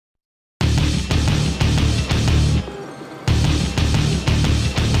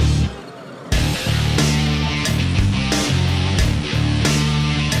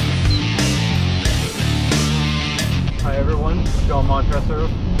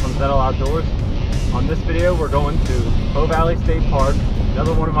from Zettle Outdoors. On this video we're going to Poe Valley State Park,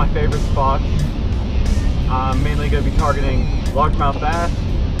 another one of my favorite spots. I'm mainly going to be targeting largemouth bass,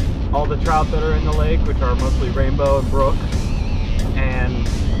 all the trout that are in the lake, which are mostly Rainbow and Brook, and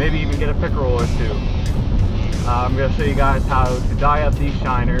maybe even get a pickerel or two. I'm going to show you guys how to dye up these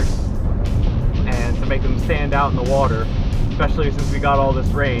shiners and to make them stand out in the water, especially since we got all this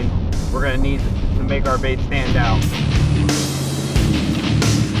rain. We're going to need to make our bait stand out.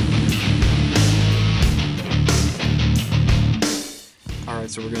 Alright,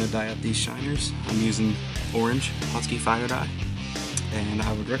 so we're going to dye up these shiners. I'm using orange Pautzke fire dye, and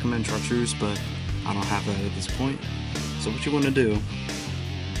I would recommend chartreuse, but I don't have that at this point. So what you want to do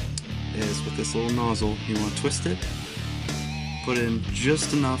is, with this little nozzle, you want to twist it, put in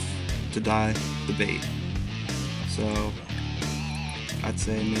just enough to dye the bait. So I'd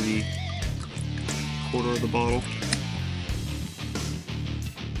say maybe a quarter of the bottle.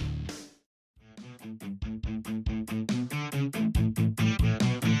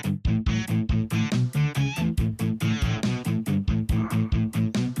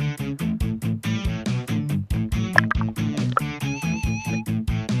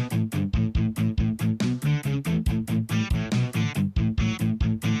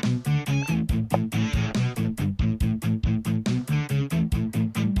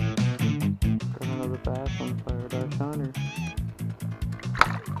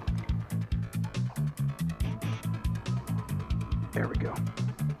 There we go.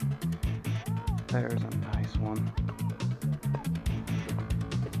 There's a nice one.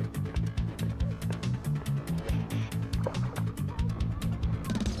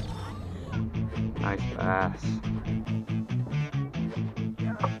 Nice bass.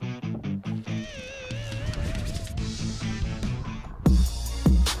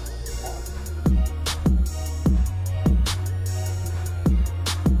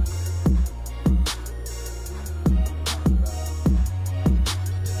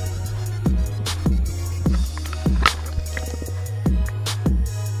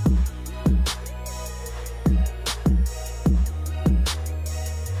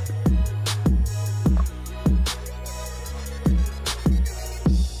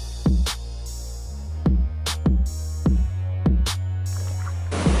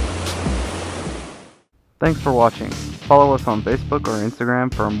 Thanks for watching. Follow us on Facebook or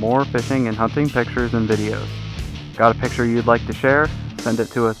Instagram for more fishing and hunting pictures and videos. Got a picture you'd like to share? Send it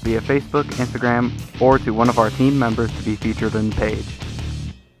to us via Facebook, Instagram, or to one of our team members to be featured in the page.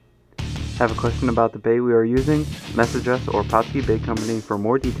 Have a question about the bait we are using? Message us or Pautzke Bait Company for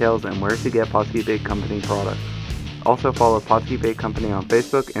more details and where to get Pautzke Bait Company products. Also follow Pautzke Bait Company on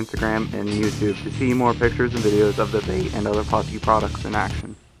Facebook, Instagram, and YouTube to see more pictures and videos of the bait and other Pautzke products in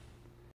action.